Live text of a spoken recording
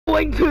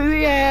Going to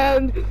the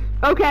end.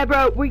 Okay,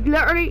 bro, we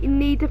literally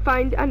need to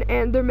find an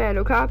Enderman,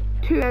 okay?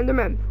 2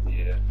 Endermen.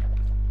 Yeah.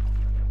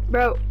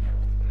 Bro,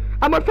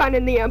 and we're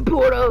finding the end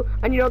portal,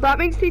 and you know what that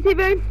means,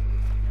 TTV?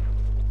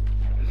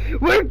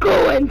 We're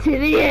going to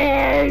the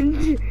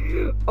end!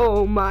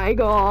 Oh my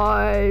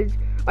god.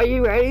 Are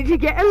you ready to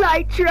get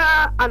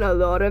Elytra and a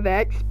lot of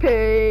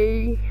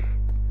XP?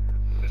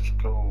 Let's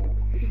go.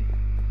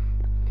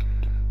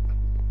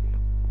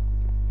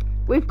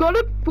 We've got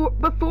to,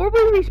 before we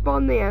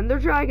respawn the Ender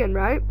Dragon,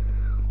 right?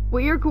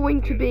 We are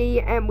going to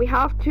be, we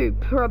have to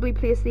probably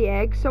place the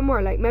egg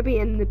somewhere, like maybe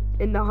in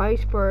the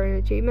house for an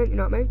achievement, you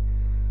know what I mean?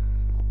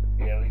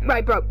 Yeah, we got,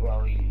 right, bro.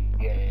 Well,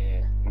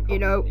 yeah. You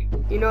know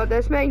what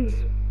this means?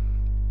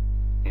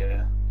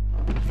 Yeah.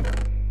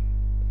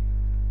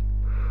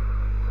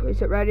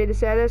 Is it ready to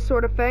say this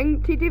sort of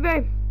thing,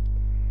 TTV?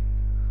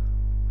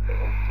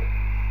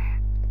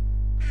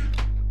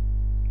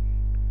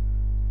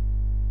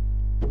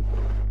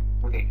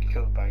 We'll get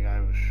killed by a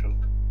guy with a shovel.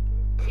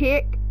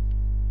 Take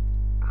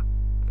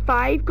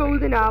 5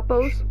 golden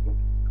apples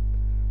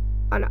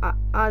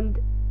and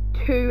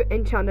 2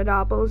 enchanted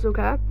apples,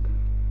 okay?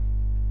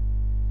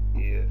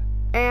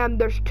 Yeah.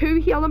 There's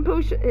 2 healing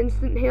potions,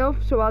 instant heal,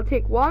 so I'll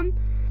take 1.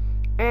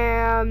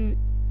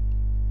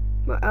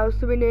 What else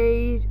do we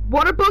need?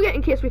 Water bucket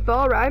in case we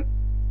fall, right?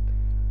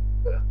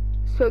 Yeah.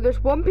 So there's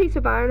 1 piece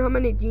of iron. How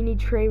many do you need?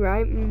 3,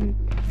 right?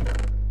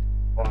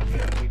 Well, I mean,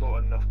 we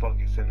got enough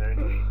buckets in there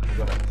anyway. We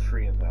got like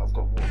 3 in there. I've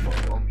got 1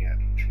 bucket on me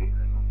actually.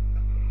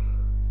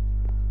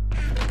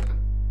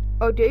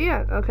 Oh, do you?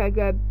 Okay,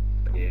 good.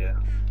 Yeah.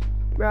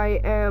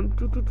 Right. When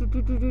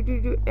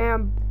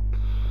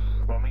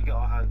we get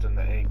our hands on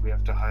the egg, we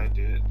have to hide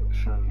it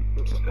from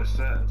a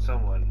certain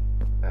someone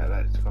that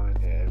likes to come in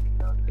here every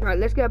now and then. Right,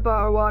 let's get a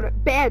bottle of water.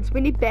 Beds.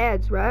 We need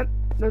beds, right?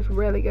 That's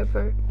really good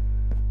for.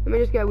 Let me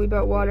just get a wee bit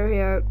of water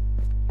here.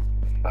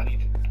 I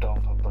need to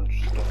dump a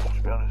bunch of stuff,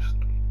 to be honest.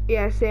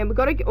 Yeah, same. We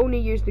gotta only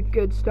use the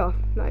good stuff.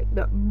 Like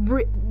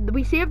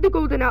we saved the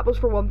golden apples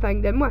for one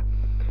thing, didn't we?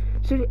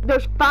 So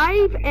there's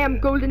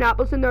 5 golden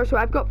apples in there. So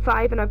I've got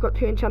 5 and I've got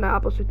 2 enchanted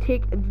apples. So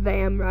take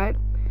them, right?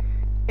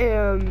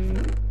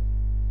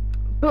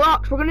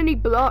 Blocks. We're gonna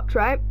need blocks,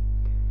 right?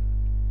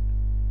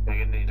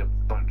 You're gonna need a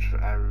bunch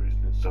of arrows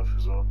and stuff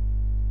as well.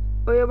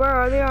 Oh yeah, where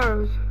are the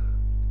arrows?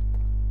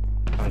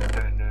 I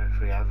don't know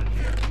if we have any.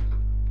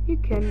 You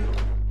can.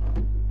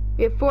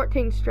 We have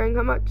 14 string.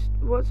 How much?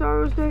 What's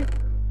arrows do?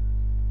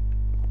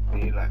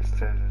 We need like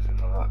feathers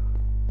and all that.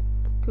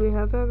 Do we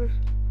have feathers?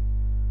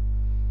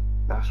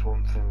 That's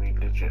one thing we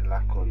legit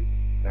lack on.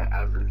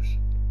 Arrows.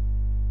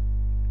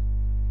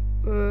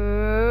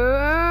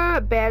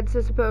 Beds,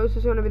 I suppose,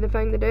 is gonna be the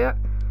thing to do it.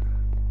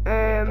 How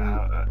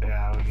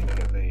are we gonna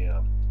get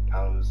the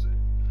powers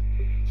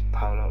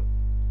powered up?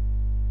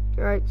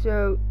 Right,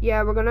 so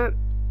yeah, we're gonna.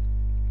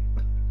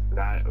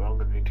 Right, well, I'm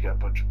gonna need to get a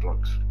bunch of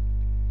blocks.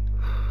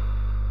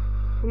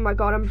 Oh my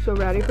god, I'm so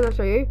ready for this.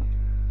 Are you?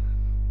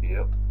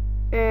 Yep.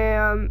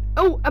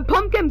 Oh, a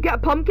pumpkin. Get a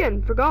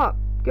pumpkin. Forgot.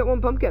 Get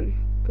 1 pumpkin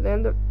for the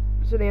ender.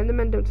 So the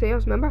Endermen don't see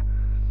us. Remember?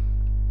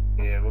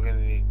 Yeah, we're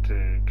gonna need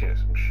to get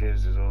some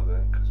shears as well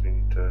then, because we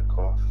need to cut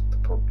off the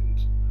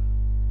pumpkins.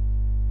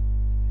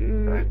 I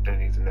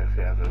don't even know if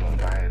we have a lot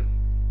of iron.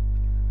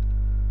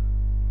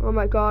 Oh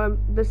my god,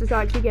 this is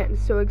actually getting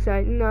so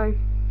exciting now.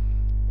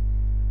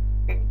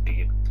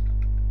 Indeed.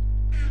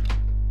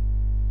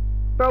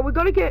 Bro, we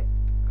gotta get.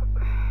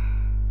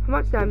 How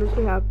much diamonds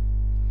do we have?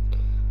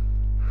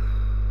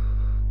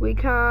 We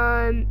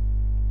can.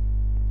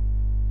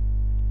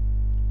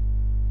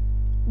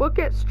 What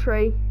gets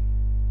 3?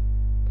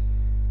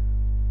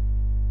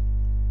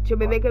 Should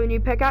we make a new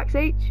pickaxe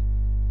each?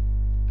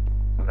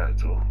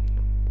 That's all.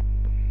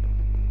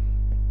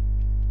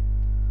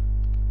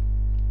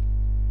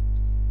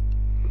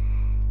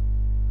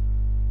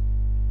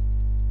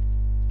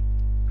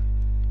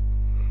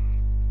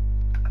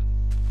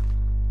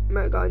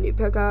 Might got a new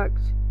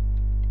pickaxe.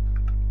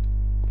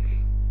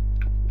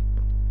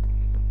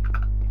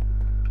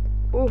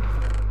 Oof.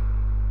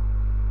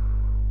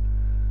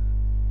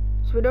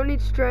 So we don't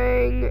need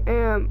string.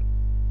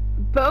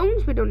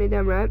 Bones, we don't need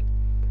them, right?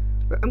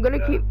 I'm gonna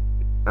keep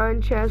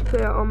iron chest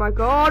plate. Oh my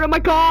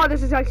god,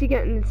 this is actually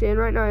getting insane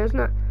right now, isn't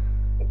it?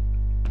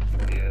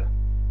 Yeah.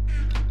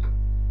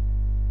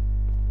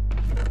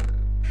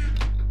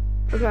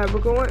 Okay, we're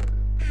going.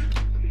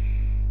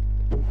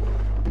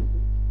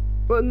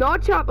 Well,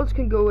 notch apples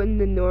can go in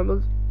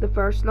the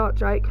first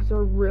slots, right? Because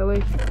they're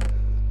really.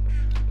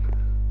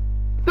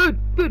 Food.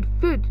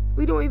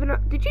 We don't even.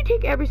 Did you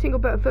take every single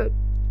bit of food?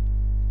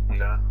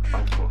 Nah,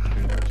 I've got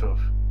food myself.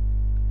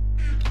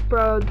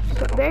 Bro,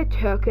 so they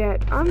took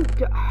it.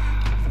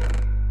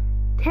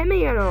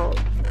 Timmy and all.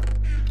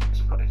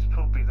 It's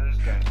probably those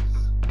guys.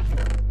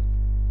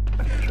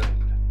 I joined.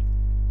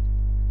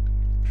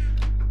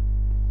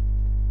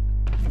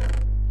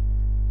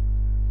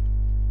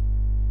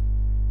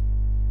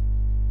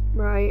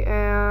 Right,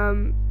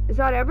 is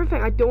that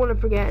everything? I don't want to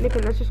forget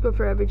anything. Let's just go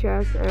for every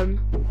chest.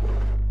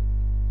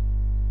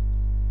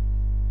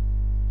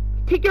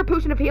 take your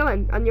potion of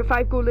healing and your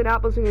 5 golden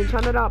apples and your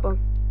enchanted apple.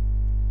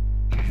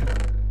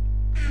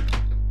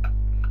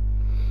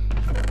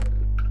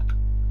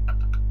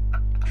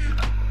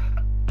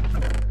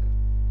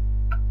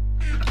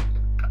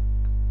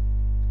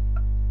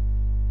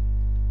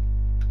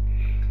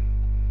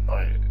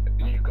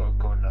 You got a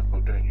golden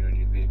apple, don't you? And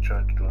you the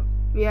enchanted one.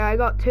 Yeah, I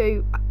got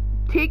 2.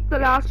 Take the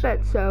last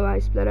bit, so I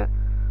split it.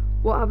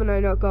 What haven't I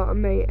not got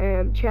on me?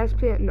 Chest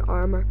plate and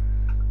armor.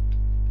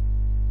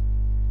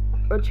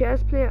 Or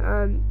chest plate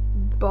and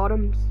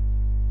bottoms.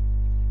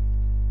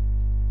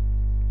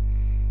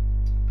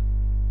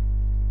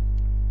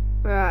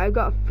 Alright, I've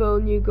got a full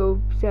new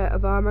gold set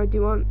of armor. Do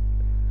you want?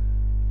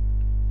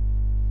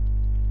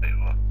 Wait,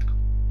 what?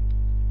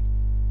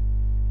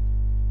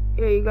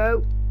 Here you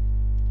go.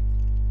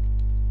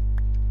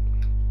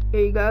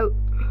 Here you go.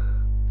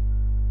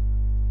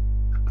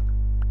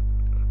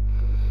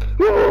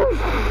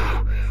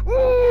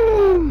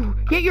 Ooh!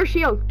 Get your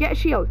shield. Get a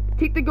shield.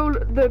 Take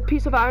the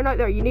piece of iron out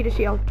there. You need a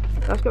shield.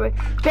 That's good.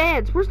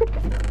 Beds. Where's the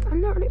bed? I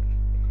literally.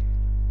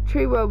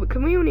 True. Well,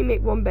 can we only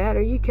make 1 bed?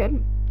 Are you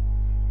kidding?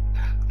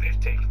 They've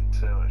taken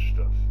so much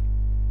stuff.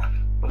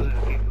 What are the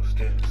people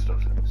stealing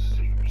stuff in the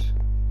sewers?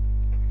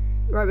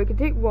 Right, we can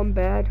take 1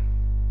 bed.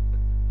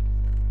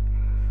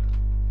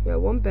 Yeah,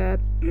 1 bed.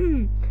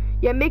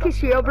 Yeah, make a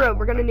shield, bro.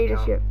 We're gonna need a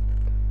shield.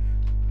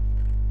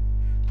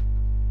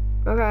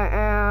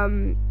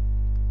 Okay,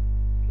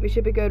 we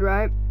should be good,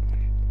 right?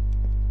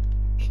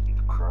 Just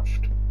need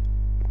crushed.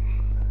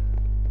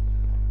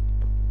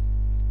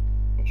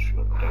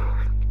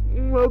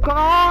 Oh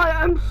god,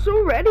 I'm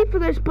so ready for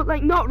this, but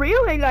like not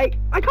really. Like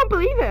I can't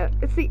believe it.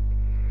 It's the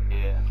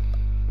Yeah.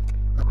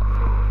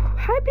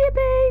 Hi,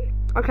 baby.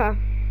 Okay,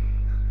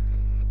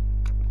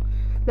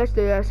 let's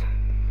do this.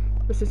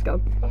 Let's just go.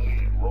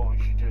 What we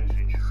should do is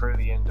we should throw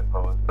the ender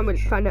pearl. I'm gonna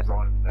find it.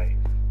 Run like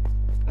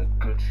a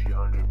good few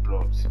hundred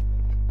blocks and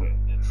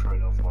then throw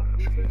it off one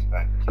which goes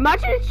back.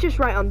 Imagine it's just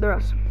right under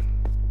us.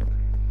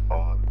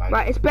 Oh,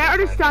 Right, it's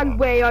better to stand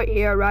way out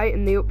here, right,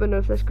 in the open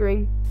of the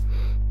screen.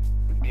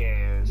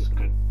 Yeah, it's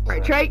good.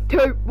 Right, 3,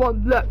 2,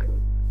 1, look.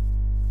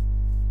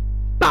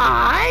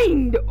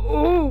 Bind!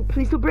 Oh,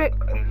 please don't break.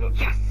 Hey, look,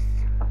 Yes.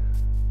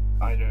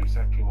 I know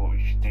exactly what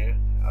we should do,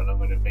 and I'm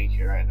gonna make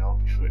it right now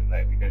before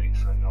like we don't need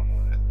to throw another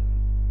one.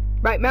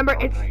 Right, remember,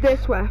 it's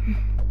this way.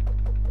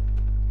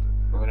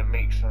 We're gonna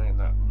make something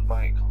that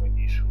might come in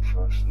useful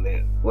for us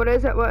later. What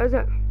is it? What is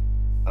it?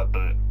 A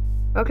boat.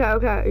 Okay,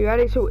 okay, are you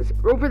ready? So it's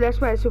over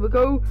this way, so we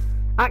go.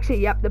 Actually,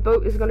 yep, the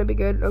boat is gonna be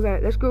good. Okay,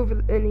 let's go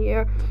over in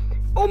here.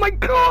 Oh my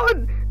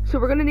god! So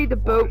we're gonna need the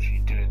Why boat. are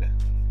you doing it?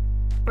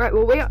 Right,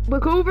 well, we'll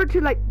go over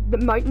to like the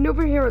mountain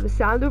over here or the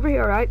sand over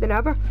here, right? Then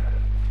ever.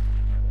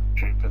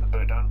 Should we put the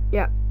boat down?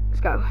 Yeah,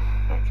 let's go.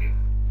 Okay.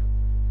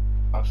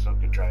 I'll still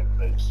good driving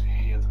boats.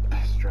 You're the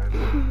best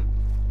driver.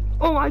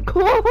 Oh my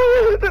god!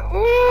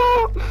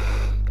 Oh!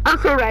 I'm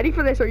so ready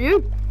for this. Are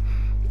you?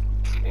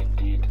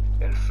 Indeed.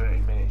 In 30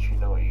 minutes, you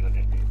know what you're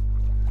gonna do.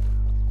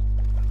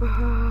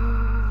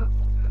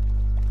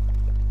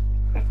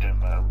 It don't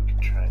matter. We can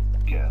try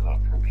and get a lot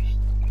of progress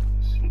in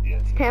this video.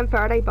 It's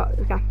 10:30, but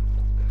okay.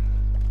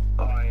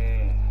 Oh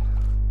yeah.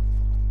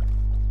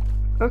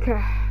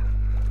 Okay.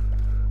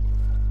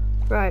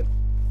 Right.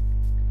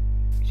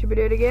 Should we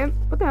do it again?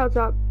 What the hell's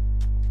up?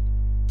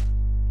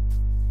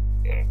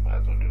 Yeah, might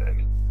as well do that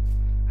again.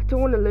 I don't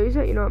want to lose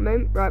it, you know what I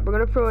mean? Right, we're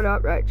gonna throw it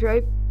up. Right,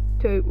 3,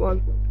 2,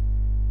 1.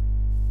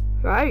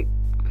 Right.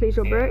 Please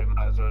don't break. We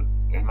might as well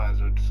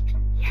just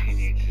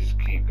continue to just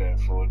keep going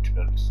forward, to be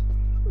honest.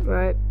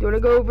 Right. Do you want to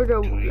go over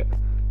to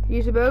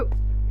use the boat?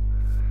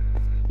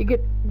 You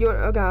get. You want?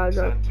 Okay, I'll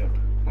go. Sand tip.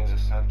 There's a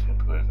sand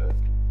tip over there.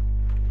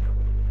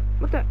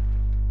 What the?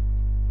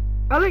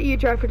 I'll let you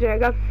try for today.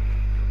 Go.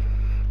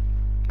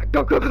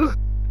 Go, go, go.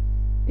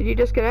 Did you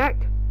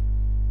disconnect?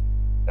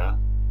 Yeah.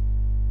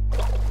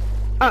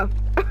 Oh.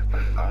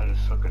 I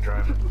just suck at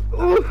driving.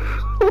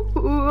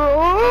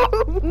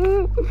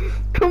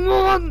 Come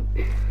on.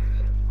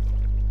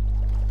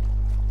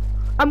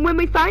 And when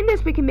we find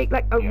this, we can make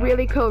like a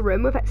really cool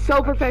room with it.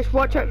 Silverfish,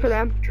 watch out for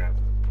them.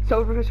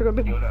 Silverfish are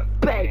gonna be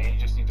big. Yeah, you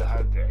just need to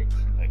hide the eggs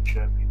from like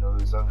chirpy, you know,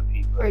 there's other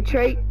people. Right,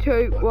 3,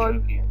 2,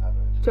 1.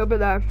 It's over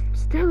there.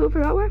 Still over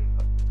that way.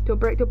 Don't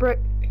break, don't break.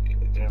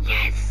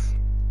 Yes.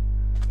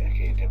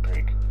 Okay, it didn't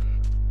break.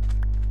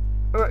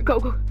 Alright, go,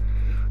 go.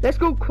 Let's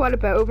go quite a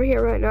bit over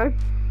here right now.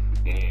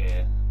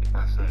 Yeah,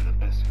 that's like the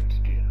best thing to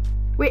do.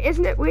 Wait,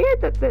 isn't it weird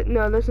that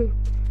no, listen.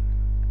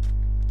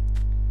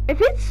 If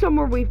it's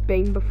somewhere we've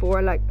been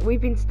before, like we've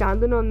been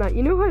standing on that,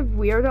 you know how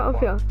weird it'll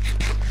feel?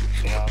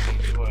 Yeah, I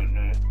think you wouldn't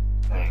know.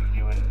 Like,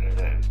 you wouldn't know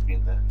that it's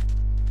been there.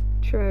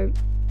 True.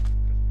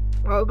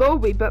 I'll go a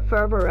wee bit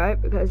further, right?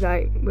 Because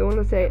we want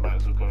to say. Might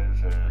as well go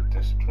over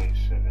this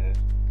place over here.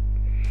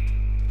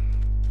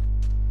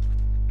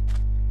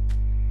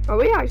 Are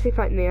we actually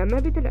fighting the end?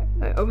 Maybe did it?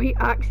 Like, are we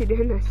actually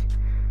doing this?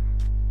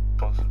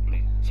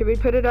 Possibly. Should we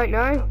put it out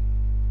now?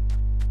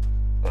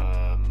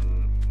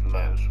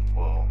 Might as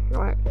well.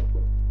 Right.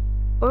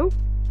 Oh.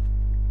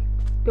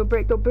 Don't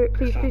break,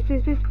 please, please,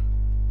 please, please.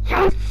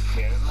 Yes!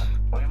 Yeah,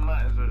 Well, we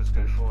might as well just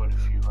go forward a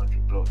few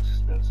hundred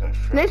blocks.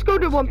 Let's go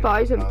to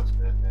 1,000.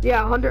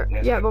 Yeah,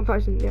 100. Yeah,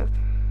 1,000. Yeah.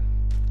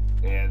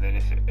 Yeah, and then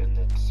and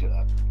then see what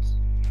happens.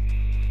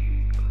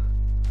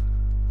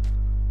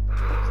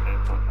 There's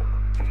no problem.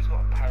 Who's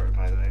got a parrot,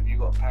 by the way? Have you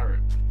got a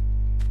parrot?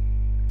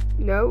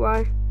 No, why?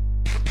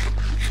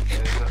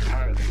 Yeah, there's a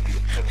parrot that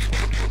keeps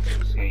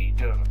teleporting. Yeah, you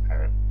do have a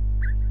parrot.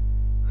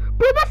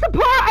 But that's the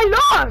part I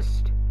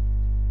lost!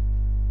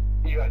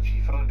 You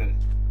actually found it.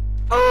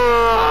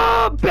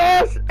 Oh,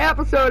 best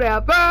episode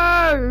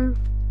ever!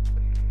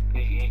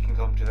 He can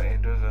come to the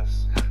end with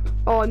us.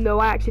 Oh no,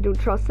 I actually don't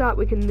trust that.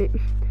 We can. Do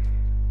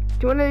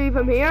you want to leave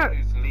him here?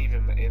 Just leave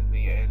him in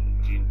the end.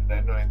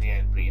 Not in the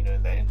end, but you know,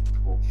 in the end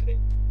whole thing.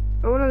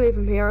 I want to leave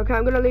him here. Okay,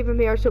 I'm gonna leave him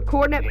here. So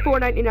coordinate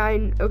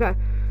 499. Okay.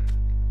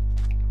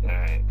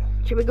 Alright.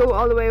 Should we go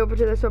all the way over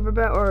to this other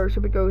bit, or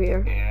should we go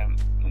here? Yeah.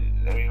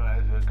 We might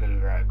as well go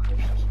right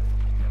across.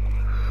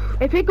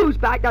 If it goes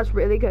back, that's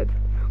really good.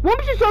 What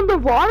was just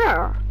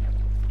underwater?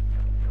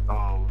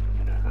 Oh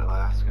no,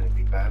 that's gonna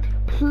be bad.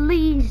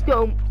 Please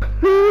don't.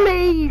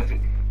 Please.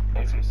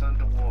 If it's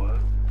underwater,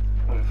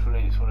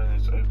 hopefully it's one of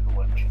those open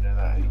ones, you know,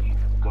 that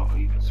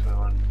you can swim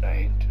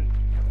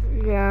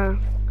into. Yeah.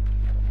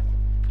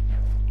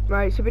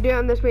 Right, should we do it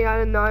on this wee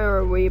island now, or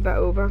are we a bit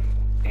over?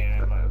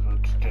 Yeah, might as well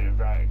just do it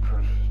right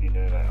across, you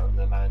know, like on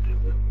the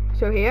landing.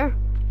 So here?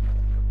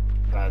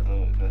 Like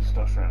the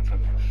stuff right in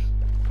front of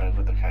us,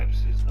 with the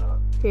cactuses and all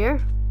that. Here?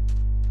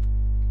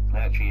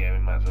 Actually, yeah, we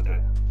might as well do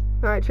it.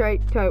 Alright,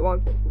 try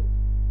 1.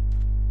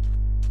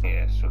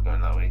 Yeah, still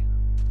going that way.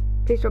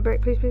 Please don't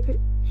break, please. Yes.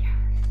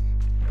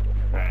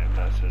 Right, I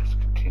might as well just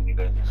continue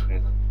going this way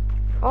then.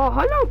 Oh,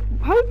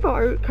 how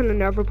far can a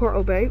Nether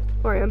portal be?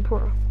 Or end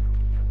portal?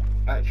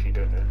 I actually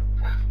don't know.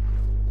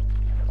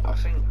 I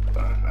think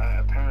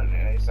apparently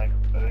it's like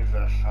over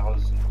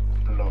 1,000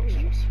 blocks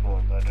to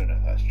spawn, but I don't know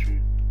if that's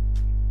true.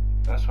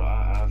 That's what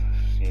I've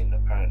seen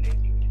apparently.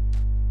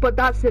 But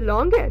that's the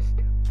longest.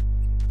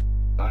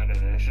 I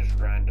don't know, it's just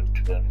random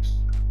to be honest.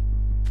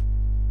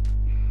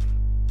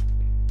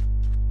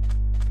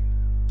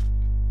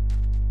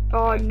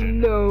 Oh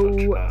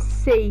no,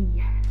 C.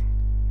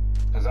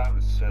 Because I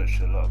haven't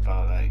searched a lot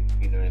about, like,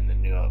 you know, in the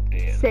new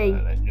update. C.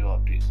 Like new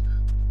updates.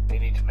 They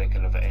need to make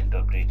another end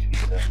update to be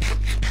fair.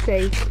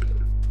 C.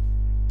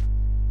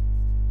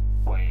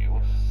 Wait,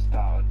 what's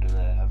that under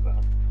there?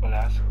 Well,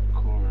 that's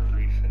Coral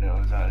Reef, and it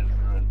was that in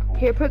ruined port.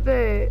 Here, put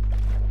the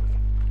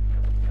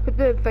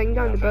thing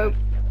down the boat.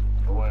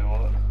 Wait,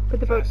 what? Put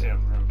the boat.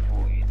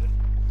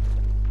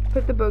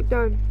 Put the boat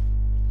down.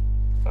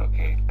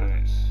 Okay,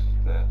 boats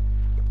there.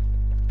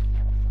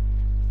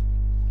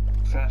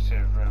 Fancy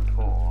a ruined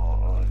port,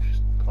 or it's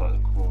just part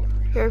of the Coral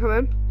Reef. Here, come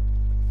in.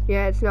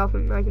 Yeah, it's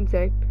nothing, I can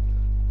see.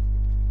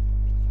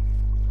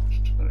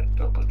 Just gonna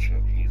double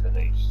check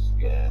even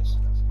yes.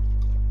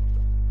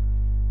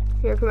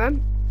 Here, come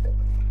in.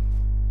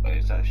 What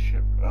is that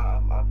ship?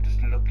 I'm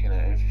just looking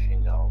at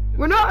everything now.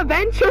 We're not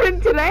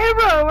adventuring today,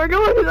 bro. We're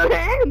going to the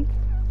end.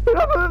 We're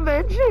not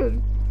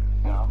adventuring.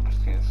 Yeah, I'm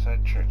just getting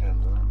sidetracked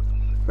in the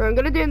room. Right, I'm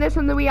gonna do this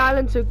on the wee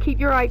island, so keep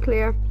your eye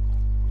clear.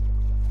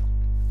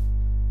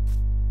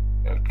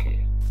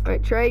 Okay.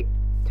 Right, 3,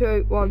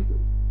 2, 1.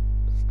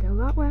 Still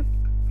that way.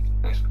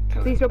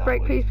 Please don't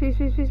break, please.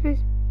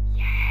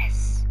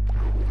 Yes.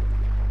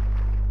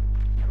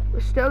 We're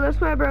still this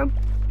way, bro.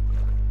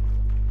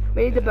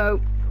 We need the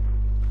boat.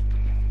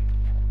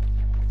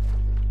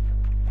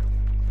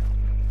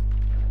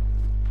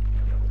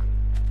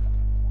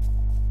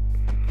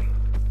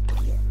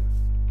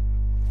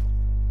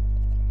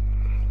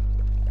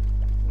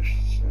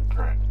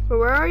 But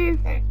where are you?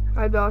 Hey.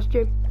 I lost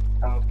you.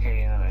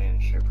 Okay, I'm in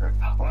shipwreck.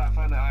 Well,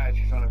 I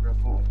actually found a real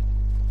pool.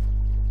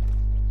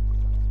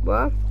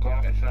 What?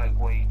 It's like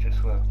where you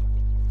just were.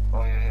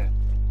 Oh yeah, here.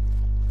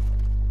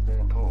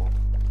 Real pool.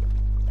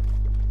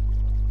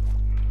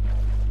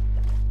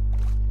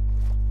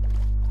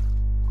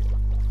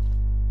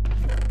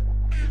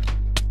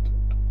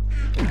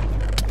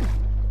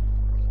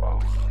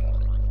 Wow.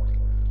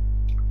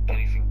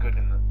 Anything good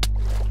in there?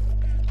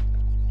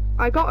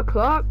 I got a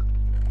clock.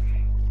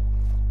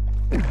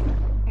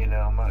 You know,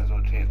 I might as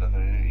well take the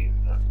food even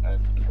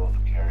and all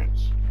the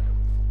carrots.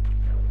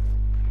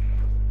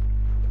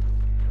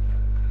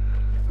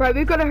 Right,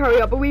 we've got to hurry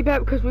up a wee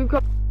bit because we've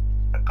got.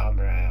 I'm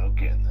right, I'll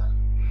get in there.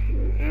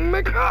 Oh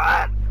my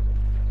god!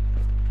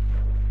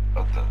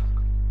 What the?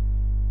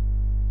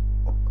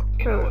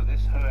 You know what?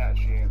 This hoe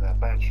actually ain't that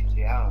bad,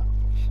 Shitiao.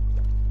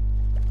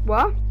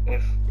 What?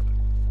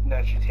 No,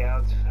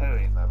 Shitiao's hoe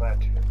ain't that bad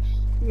to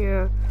us.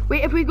 Yeah.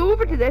 Wait, if we go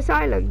over to this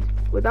island,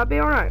 would that be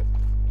alright?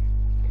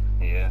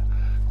 Yeah,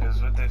 because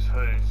with this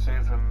hood, say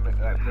if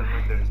like, the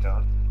window's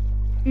down,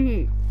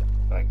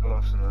 like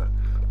glass and that,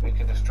 we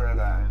can destroy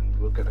that and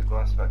we'll get the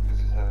glass back because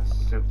it has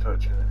silk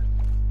touch in it.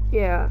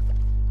 Yeah.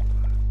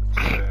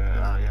 So,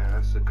 yeah,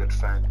 that's a good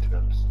find to be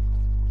honest.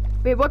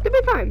 Wait, what did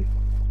we find?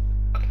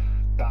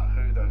 That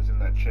hood that was in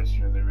that chest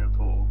in the real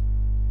pool,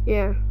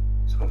 Yeah.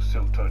 it's got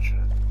silk touch in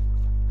it.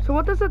 So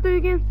what does that do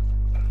again?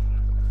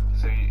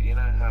 So, you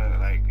know how,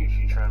 like, if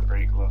you try and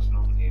break glass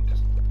normally, it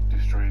just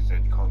destroys destroys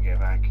it, you can't get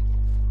back.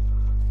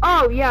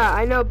 Oh yeah,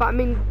 I know, but I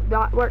mean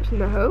that works in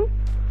the hole.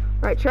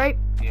 Right, 3,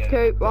 Yeah.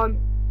 2, 1.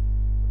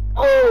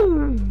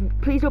 Oh!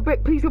 Please don't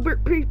break, please don't break,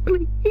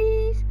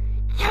 please.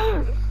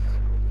 Yes!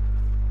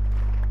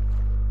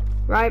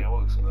 Right. Yeah, it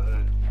works on the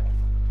hood.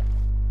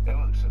 It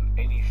works on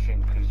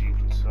anything because you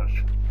can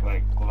search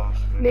like glass.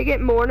 Make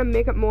it morning,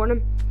 make it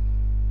morning.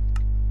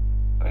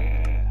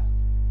 Yeah.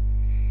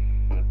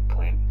 Good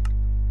point.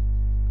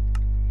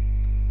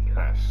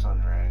 That's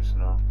sunrise,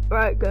 no?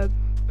 Right, good.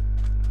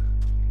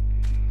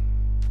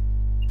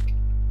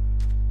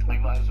 We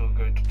might as well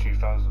go to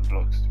 2,000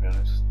 blocks to be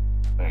honest.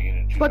 Like, you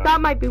know, But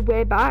that might be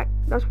way back.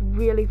 That's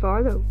really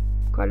far though.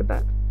 Quite a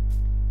bit.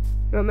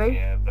 You know what I mean?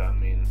 Yeah, but I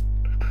mean,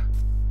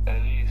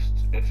 at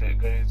least if it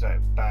goes like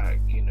back,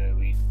 you know,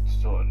 we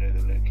sort of know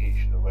the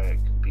location of where it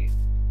could be.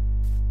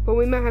 But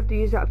we might have to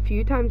use that a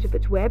few times if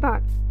it's way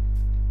back.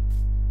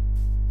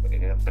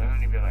 Yeah, but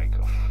only be like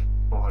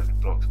 400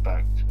 blocks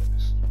back to be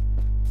honest.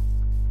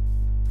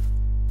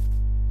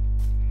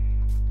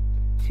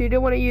 So you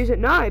don't want to use it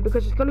now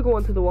because it's going to go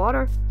into the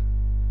water.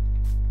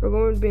 We're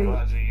going to be We in,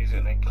 might as well use it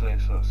in a clear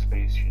sort of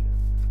space, you know.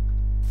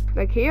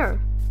 like here.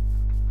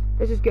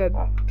 This is good.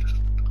 I'm just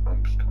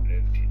coming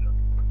over to you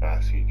now. I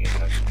see you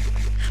again.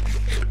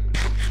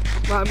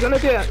 Well, I'm going to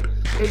do it.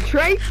 In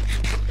 3,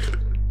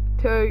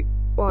 2,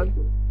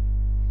 1.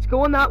 It's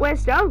going that way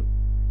still.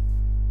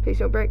 Please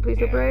don't break, please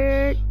don't Yeah.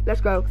 break.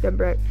 Let's go, then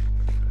break.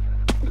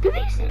 Do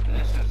This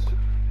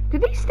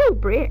is, these still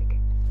break?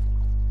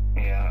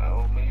 yeah,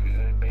 or maybe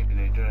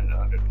they don't,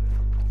 I don't know.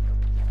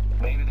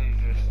 Maybe they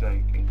just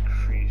like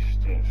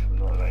increased it from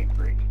not like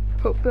breaking.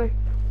 Hopefully.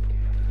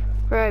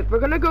 Right, we're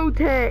gonna go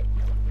to...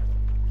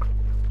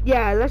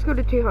 Yeah, let's go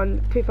to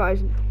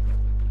 2,000.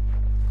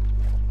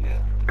 Yeah.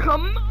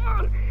 Come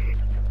on!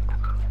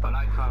 I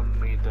like how I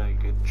made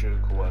like a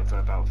joke or whatever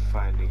about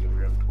finding a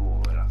room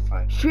pool and I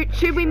find.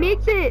 Should we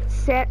make the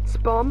set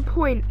spawn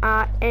point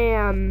at,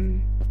 I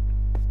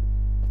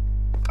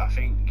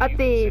think at you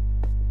the... could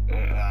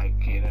say,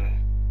 like, you know.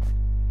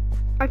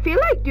 I feel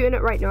like doing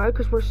it right now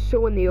because we're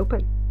so in the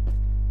open.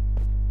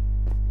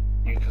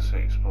 You can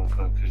say spawn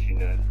point because you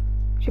know.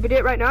 Should we do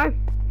it right now?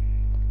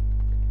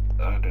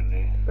 I don't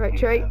know. Right, You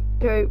 3, can.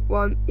 2,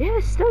 1. Yeah,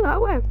 it's still that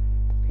way.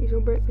 Please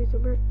don't break, please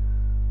don't break.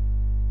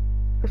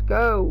 Let's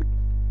go.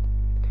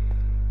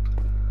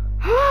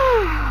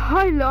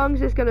 How long is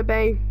this gonna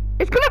be?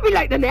 It's gonna be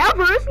like the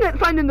Nether, isn't it?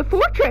 Finding the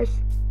fortress.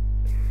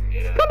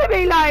 Yeah. It's gonna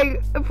be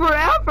like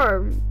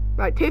forever.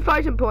 Right,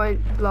 2,000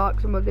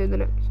 blocks and we'll do the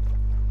next.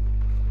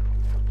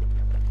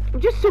 I'm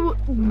just so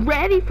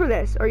ready for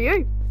this. Are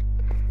you?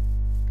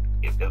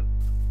 Yep.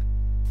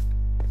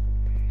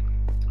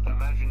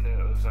 Imagine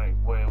it was like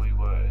where we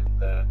were in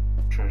the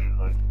treasure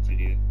hunt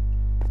video.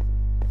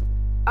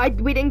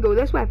 We didn't go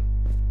this way.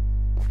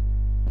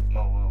 Oh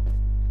well.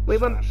 We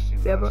So went. I've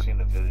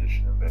seen a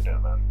village, no, they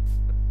don't matter.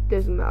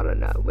 Doesn't matter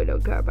now. We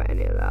don't care about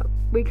any of that.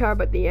 We care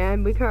about the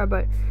end. We care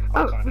about.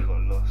 I Oh. kind of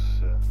got lost.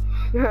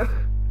 So.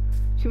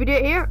 Should we do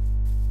it here?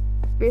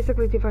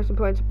 Basically 2,000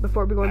 points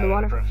before we go in the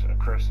water.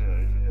 Across it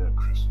over here,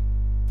 Chris.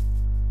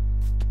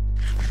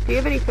 Do you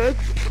have any food?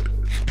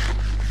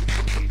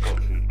 You got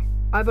food.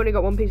 I've only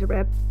got one piece of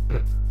bread.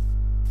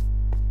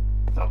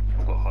 I've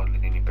got hardly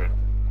any bread.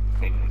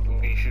 I mean,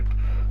 we should.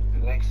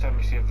 The next time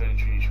we see a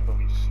village, we should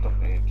probably just stop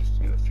here just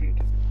to get the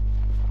food.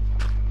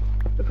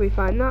 If we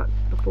find that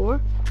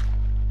before.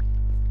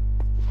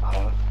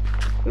 Huh?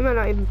 We might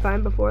not even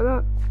find before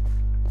that.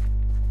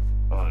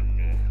 Oh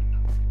no.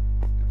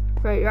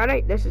 Right, you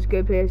ready? This is a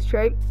good place.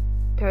 3,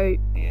 2,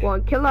 Yeah.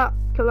 1. Kill that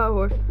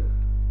horse.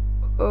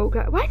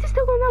 Okay. Why is it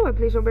still going that way?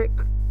 Please don't break.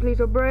 Please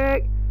don't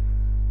break.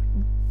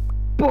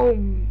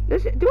 Boom. Do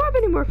I have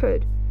any more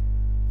food?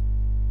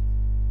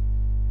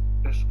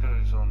 This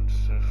goes on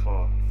so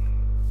far.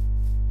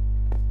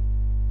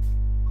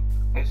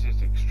 This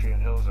is extreme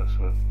hills, I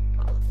swear.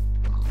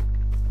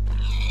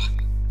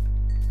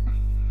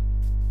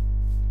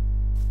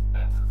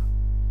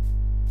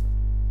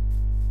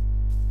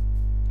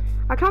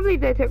 I can't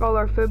believe they took all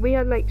our food. We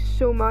had like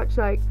so much,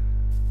 like,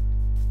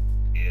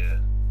 Yeah.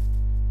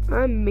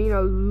 I mean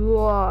a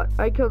lot.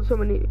 I killed so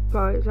many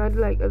guys. I had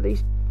like at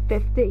least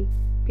 50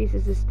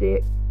 pieces of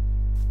steak.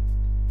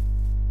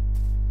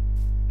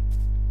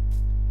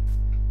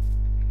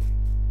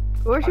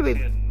 Or should I we?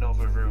 see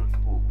another ruined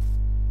pool.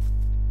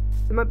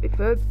 There might be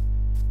food.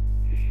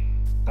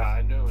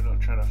 I know we're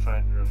not trying to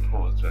find ruined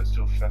pools, but it's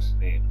still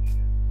fascinating.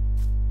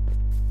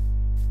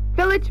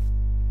 Village.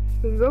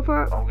 We can go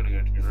for it. I'm going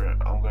to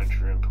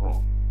ruined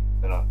pool.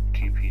 Then I'll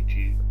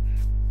TP2.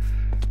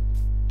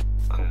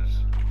 Because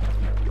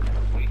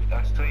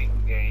I still,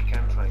 yeah, you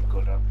can find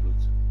good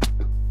apples.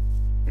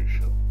 Pretty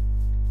sure.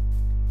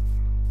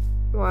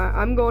 Right,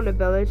 I'm going to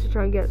village to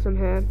try and get some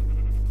hair.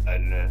 I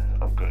don't know.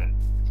 I'm going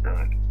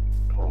ruined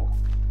pool.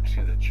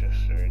 See the chest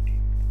already.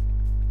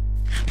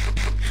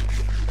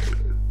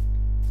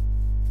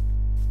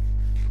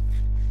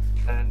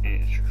 And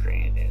it's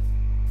raining.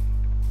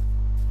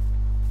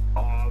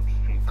 Oh, I've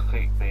just been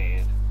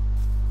clickbaited.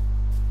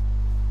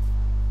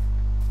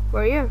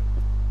 Where are you?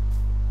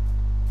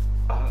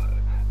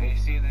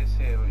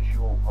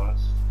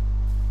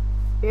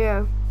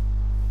 Yeah.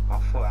 I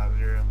thought I was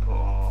here and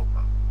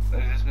put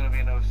is this gonna be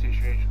another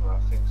situation where I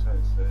think so?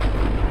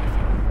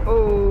 It's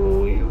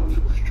Oh. you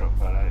was struck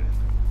by lightning.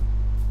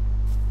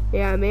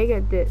 Yeah, make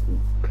it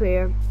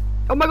clear.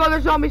 Oh my god,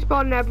 there's zombies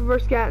spawning everywhere,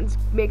 skeletons.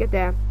 Make it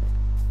there.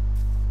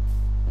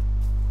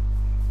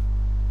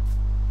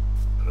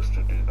 Just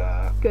to do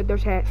that. Good,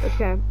 there's head.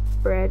 Okay.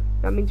 Bread.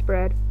 That means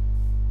bread.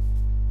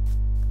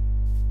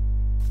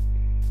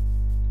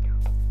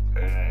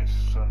 It's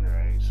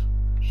sunrise.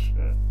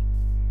 Shit.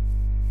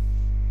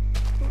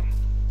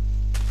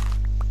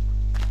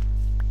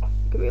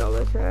 Give me all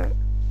this hat.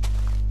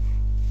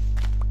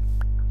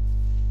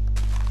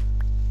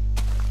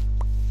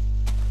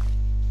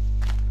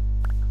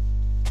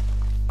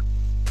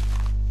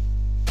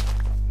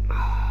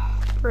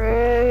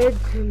 Bread.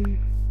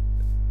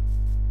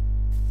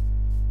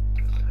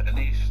 At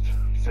least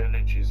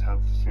villages have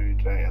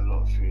food, like a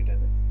lot of food in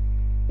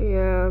it.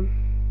 Yeah.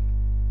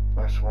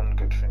 That's one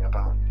good thing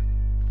about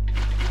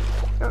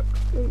it.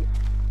 Oh.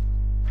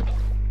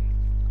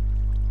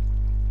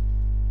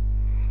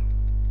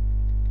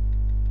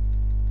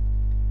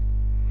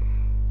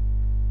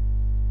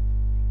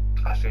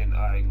 I think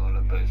eyeing on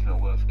them, but it's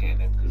not worth getting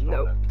him because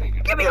Nope.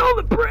 bigger. Give me all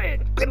the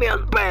bread! Give me all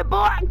the bread,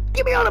 boy!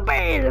 Give me all the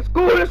bread! Let's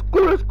go, let's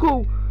go, let's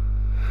go!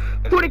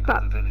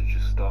 45. The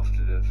villagers starved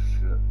to death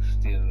for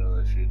stealing all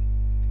their food.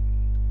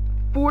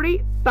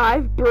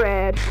 45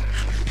 bread.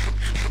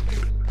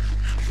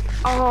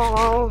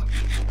 Oh.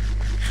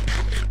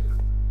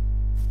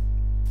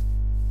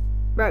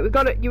 Right, we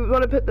got it. You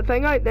want to put the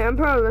thing out, the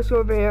Emperor? Let's go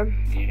over here.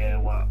 Yeah,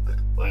 what?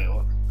 Wait,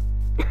 what?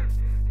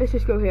 Let's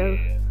just go here.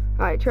 Yeah.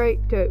 Alright, 3,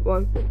 2,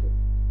 1.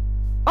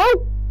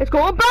 Oh! It's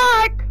going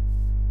back!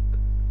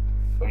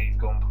 Oh, you've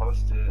gone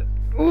past it.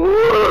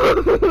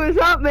 Ooh, is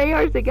that me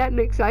or is it getting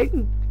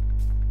exciting?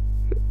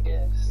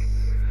 Yes.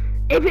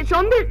 If it's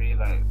under, Maybe,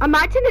 like,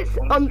 imagine it's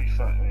once on. we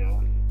find, you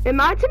know,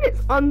 Imagine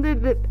it's under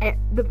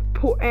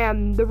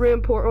the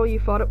ruined portal you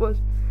thought it was.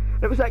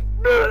 And it was like,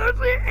 no, that's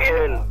the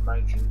end.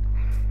 imagine.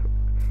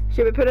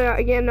 Should we put it out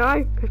again now?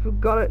 Because we've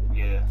got it.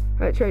 Yeah.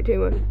 Right, 3, 2,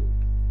 1.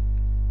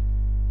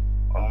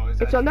 Oh,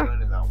 It's under.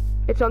 Now.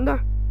 It's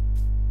under.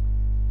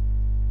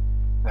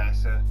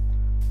 That's it.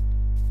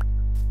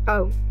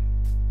 Oh.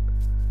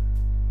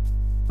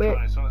 Wait.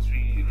 Right, so once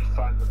we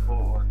find the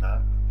portal and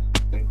that,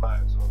 we might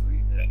as well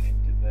read the end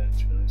of the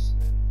tourist,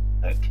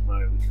 and then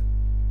tomorrow we can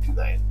do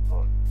that in the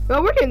portal.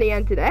 Well, we're doing the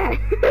end today.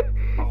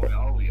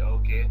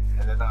 Okay.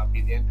 And then that'll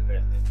be the end of it,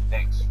 and then the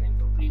next thing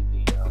will be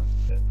the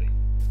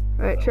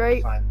Right,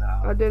 Trey. find that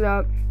out. I'll do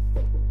that.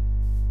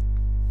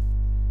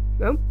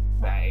 No?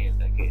 That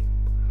ain't okay.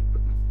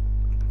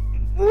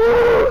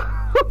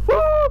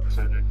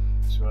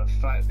 So we'll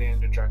fight the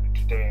Ender Dragon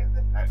today, and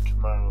then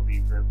tomorrow will be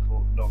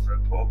report, not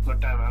report. Oh, god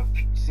damn it,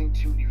 I've seen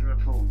too many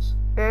reports.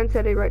 And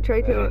said it, right,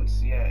 Trey, to it.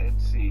 Yeah,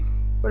 NC.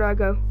 Where do I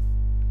go?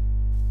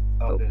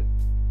 Oh, good.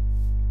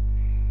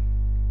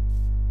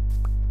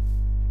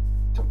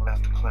 So I'm gonna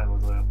have to climb all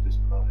the way up this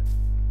mountain.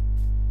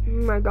 Oh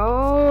my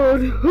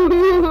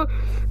god.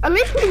 At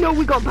least we know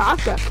we got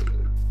past it.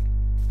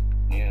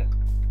 Yeah.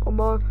 Come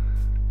on.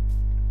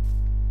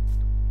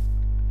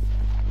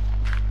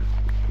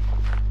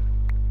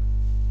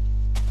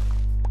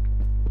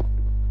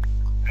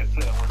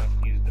 Hopefully I won't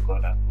have to use the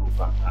god apple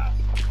back path.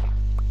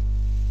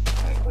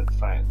 Like when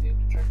fighting the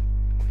Ender Dragon.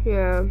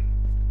 Yeah.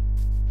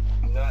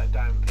 You know that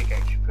diamond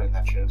pickaxe you put in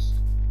that chest?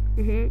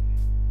 Mhm.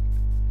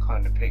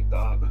 Kinda picked that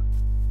up.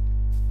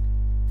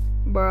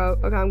 Bro,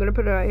 okay, I'm gonna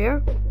put it right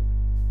here.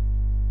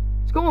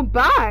 It's going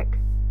back.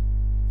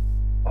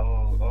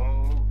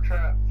 Oh,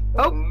 crap.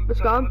 Oh,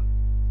 it's gone.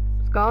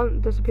 It's gone.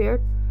 It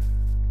disappeared.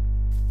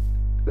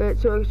 Wait,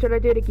 so should I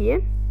do it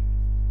again?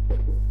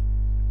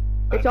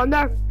 It's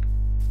under.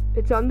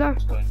 It's under.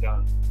 It's going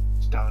down.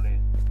 It's down here.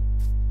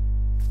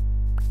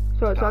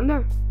 So it's down.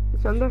 under.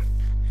 It's under.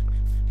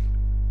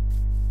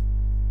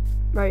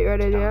 Right,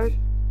 ready It's down there. here.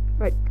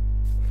 Right.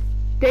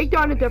 Dig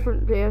down a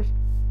different place.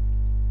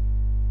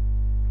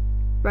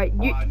 Right,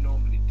 you. What I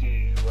normally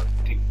do, I'm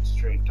digging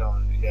straight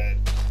down. Yeah,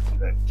 just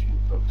do like 2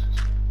 boxes.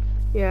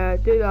 Yeah,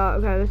 do that.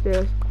 Okay, let's do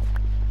this.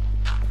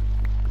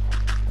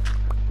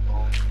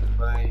 Oh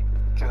my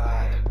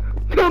god.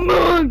 Come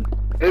on!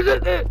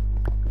 Isn't it?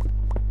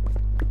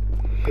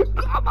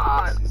 Come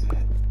on! This is it.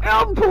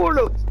 El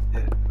Portal! This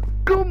is it.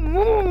 Come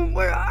on!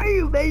 Where are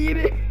you,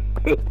 baby?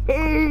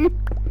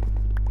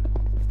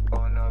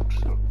 Oh no, I've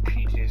just got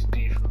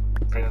PTSD from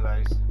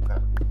realising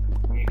that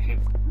we could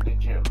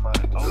legit mine.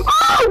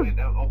 Oh! Wait,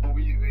 no, oh, but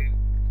we wait.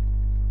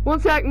 One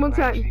sec, one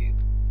sec. Actually,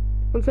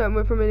 One sec,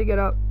 wait for me to get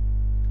up.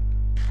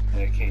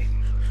 okay.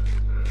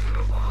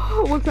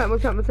 One sec.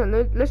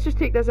 Let's just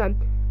take this in.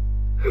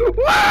 Where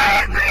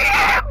is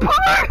the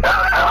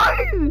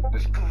Portal?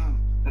 Let's go.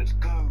 Let's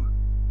go.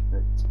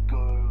 Let's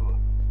go.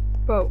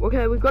 Bro,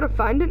 okay, we've got to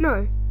find it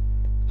now.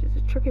 Which is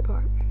the tricky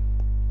part.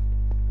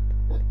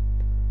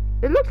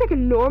 It looks like a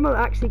normal,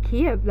 actually,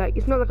 cave. Like,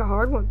 it's not like a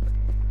hard one.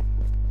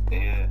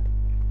 Yeah.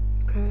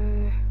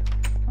 Okay.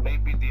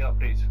 Maybe the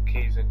updates of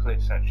caves and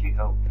cliffs actually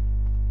help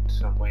in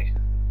some way.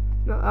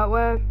 Not that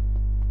way.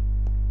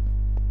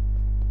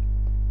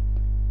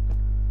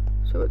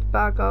 So it's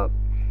back up.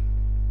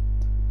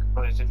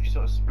 Whereas if you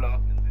sort of split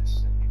up in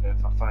this, and, you know,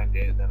 if I find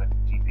it, then I can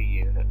TP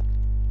you in it.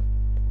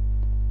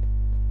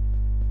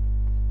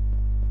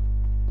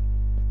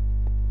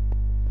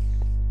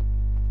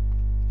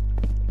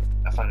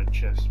 I found a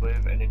chest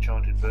with an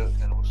enchanted book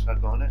and also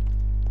got it.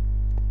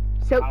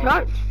 Silk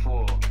touch.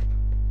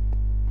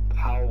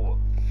 Power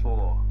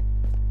 4.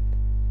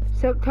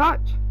 Silk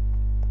touch.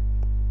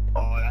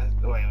 Oh, that's,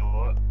 wait,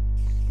 what?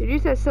 Did you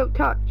say silk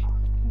touch?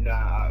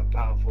 Nah,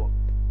 power 4.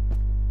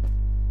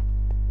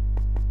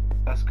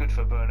 That's good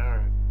for bow and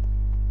arrow.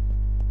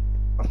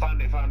 I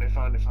found it.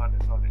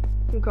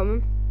 I'm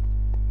coming.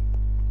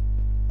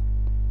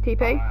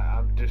 TP.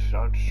 I'm just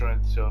trying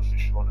to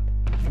selfish one.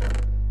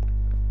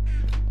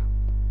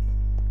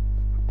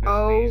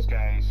 Oh. These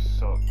guys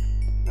suck.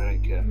 I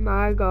don't care.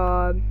 My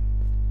god.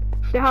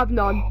 They have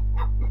none.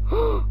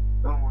 Oh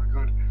my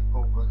god.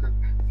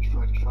 He's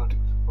found it.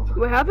 Oh my god.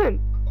 We haven't.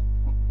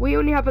 We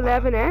only have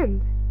 11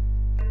 end.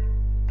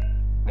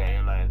 Nah,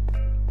 you're lying.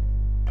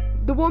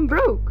 The one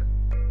broke.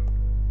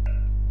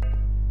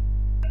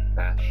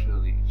 Nah,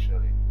 surely.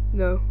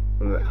 No.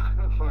 Oh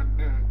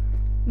no.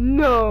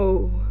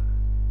 No.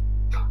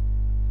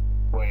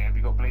 Wait, have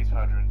you got blaze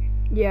powder in you?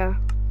 Yeah.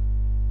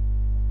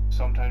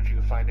 Sometimes you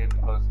can find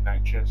impulse in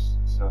that chest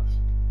and stuff.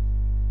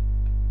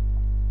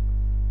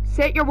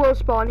 Set your world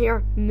spawn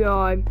here.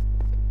 No.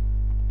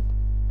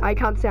 I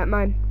can't set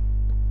mine.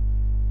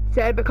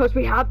 Set it because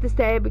we have to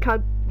stay. We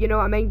can't, you know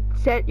what I mean?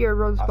 Set your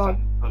world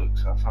spawn. I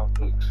found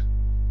books.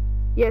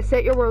 Yeah,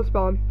 set your world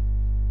spawn.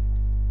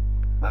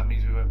 That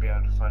means we won't be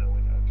able to find a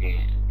window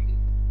again.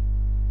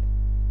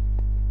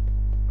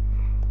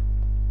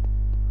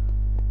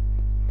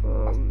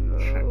 Oh no.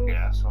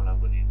 Yeah, that's one I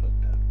would need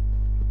looked at.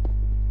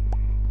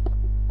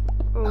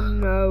 Oh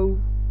no.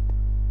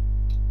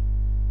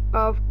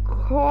 Of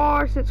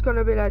course it's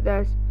gonna be like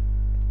this.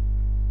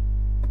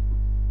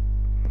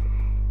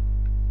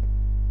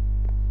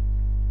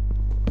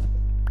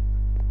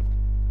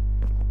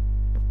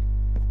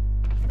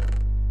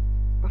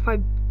 I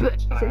find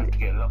books I have to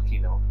get lucky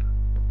though.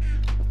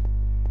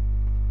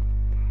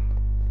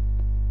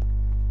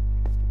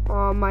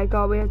 Oh my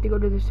god, we have to go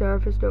to the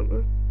surface, don't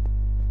we?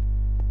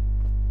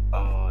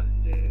 Oh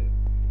no.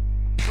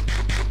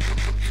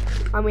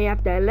 And we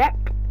have to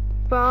look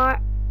for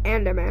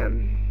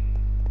Enderman.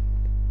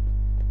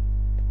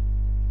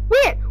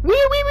 Wait! What?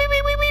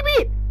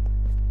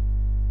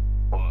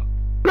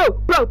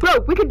 Bro,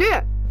 we can do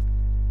it!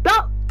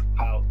 That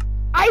How?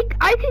 I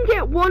can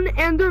get one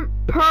Ender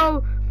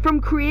Pearl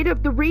from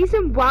creative. The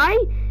reason why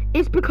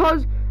is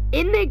because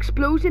in the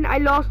explosion I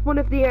lost one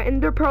of the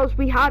Ender Pearls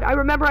we had. I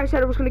remember I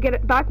said I was gonna get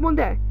it back one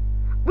day.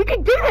 We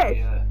can do this!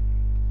 Yeah.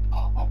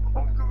 Oh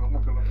my god.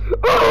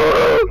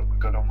 Oh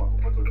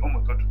Oh my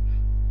god.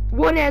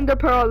 One Ender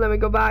Pearl, let me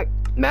go back.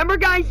 Remember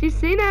guys, you've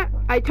seen it.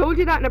 I told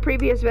you that in a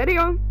previous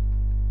video.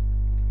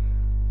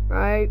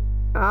 Right,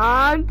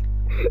 and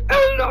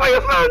I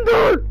found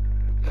her!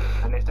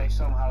 And if they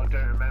somehow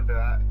don't remember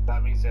that,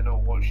 that means they're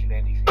not watching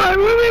anything.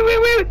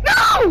 Wait,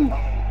 no!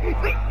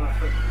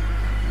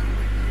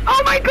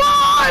 Oh my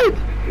god!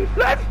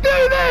 Let's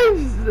do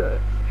this! Oh,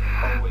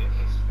 wait,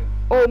 this thing.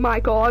 Oh my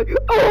god,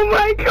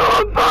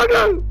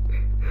 Bugger!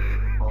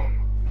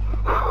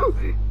 Oh.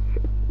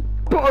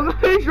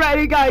 Bugger is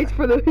ready guys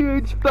for the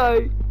huge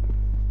fight.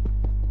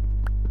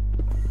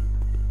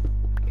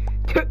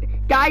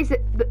 Guys,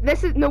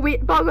 this is, no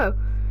wait, Bugger.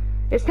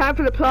 It's time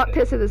for the plot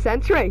twist of the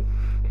century.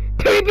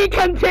 To be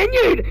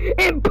continued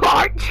in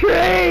part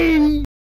 3!